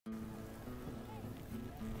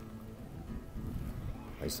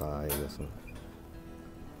はい、さいですね。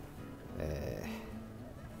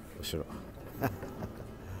後ろ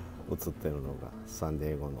映ってるのがサン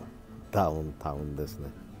ディエゴのダウンタウンですね。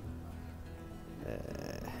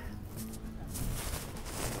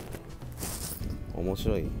面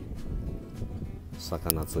白い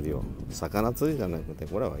魚釣りを、魚釣りじゃなくて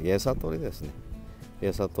これは餌取りですね。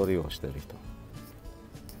餌取りをしてる人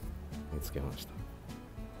見つけました。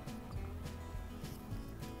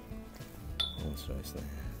面白いですね。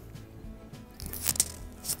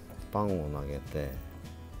パンを投げて、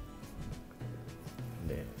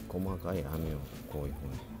で細かい網をこういう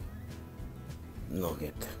ふうに投げ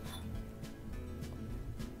て、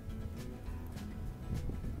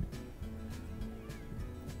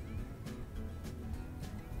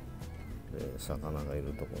で魚がい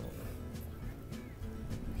るところ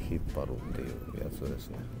に引っ張るっていうやつです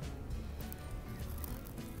ね。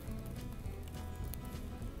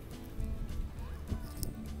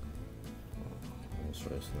面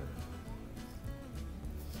白いですね。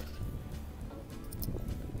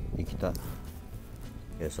生きた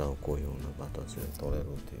餌をこういうような形で取れる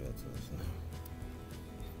っていうやつですね。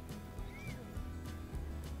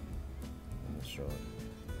面白い。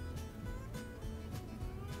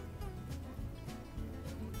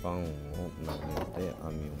パンを投げて網を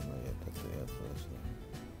投げてというやつですね。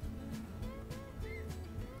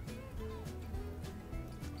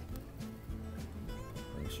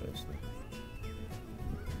面白いですね。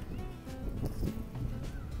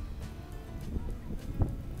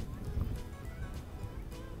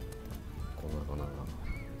小魚が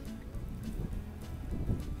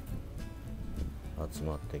集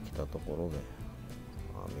まってきたところで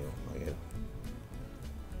網を投げる。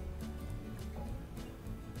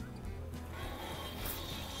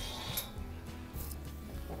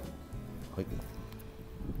はい。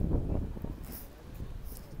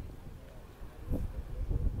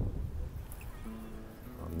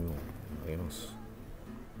網を投げます。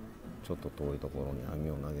ちょっと遠いところに網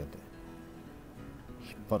を投げて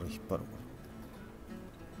引っ張る。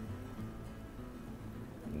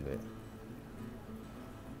で、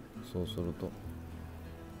そうすると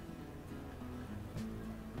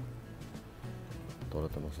取れ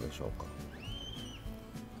てますでしょうか。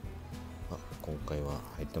あ、今回は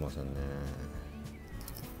入ってませんね。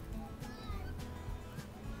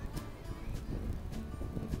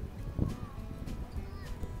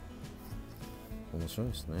面白い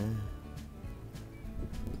ですね。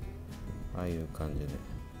ああいう感じで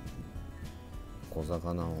小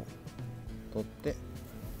魚を取って、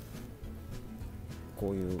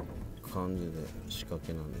こういう感じで仕掛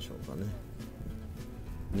けなんでしょうかね。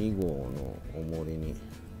2号の重りに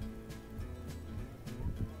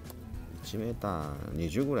1メーター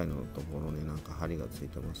20ぐらいのところになんか針がつい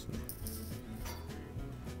てますね。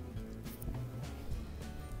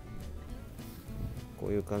こ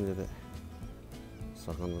ういう感じで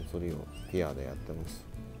魚釣りをピアでやってます。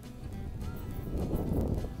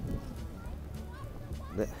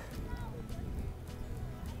で、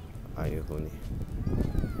ああいうふうに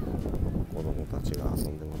子供たちが遊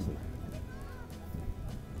んでますね。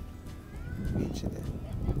ビーチで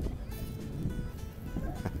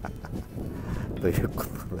というこ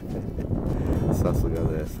とで、さすが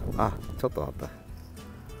です。あ、ちょっと待った。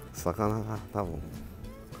魚が多分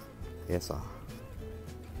餌、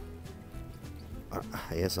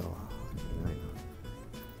餌はいない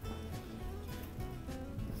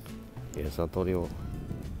な。餌取りを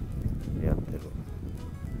やってる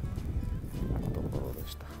ところで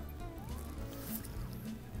した。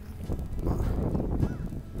まあ、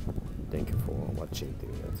Thank you for watching とい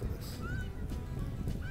うやつです。